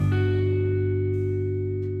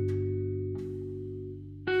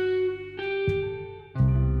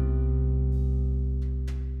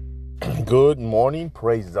Good morning.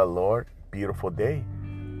 Praise the Lord. Beautiful day.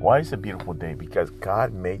 Why is it a beautiful day? Because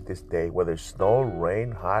God made this day, whether it's snow,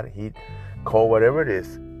 rain, hot, heat, cold, whatever it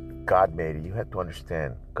is, God made it. You have to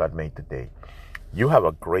understand God made the day. You have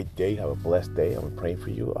a great day. Have a blessed day. I'm praying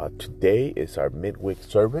for you. Today is our midweek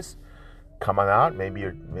service. Come on out. Maybe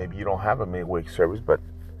you don't have a midweek service, but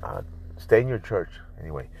stay in your church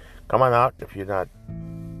anyway. Come on out if you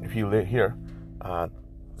live here.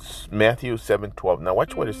 Matthew 7:12. Now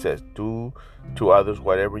watch what it says. Do to others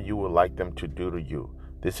whatever you would like them to do to you.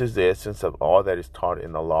 This is the essence of all that is taught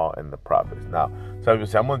in the law and the prophets. Now, some people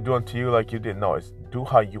say, I'm going to do unto you like you did. No, it's do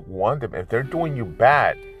how you want them. If they're doing you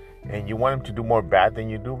bad and you want them to do more bad, then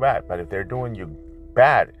you do bad. But if they're doing you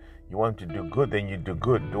bad, you want them to do good, then you do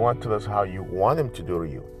good. Do unto us how you want them to do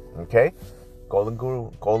to you. Okay? Golden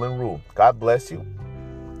rule. God bless you.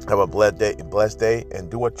 Have a blessed day, and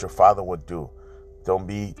do what your Father would do. Don't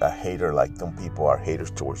be a hater like some people are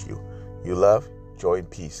haters towards you. You love, joy, and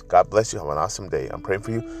peace. God bless you. Have an awesome day. I'm praying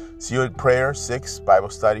for you. See you at prayer 6,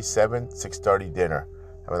 Bible study 7, 6:30 dinner.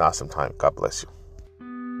 Have an awesome time. God bless you.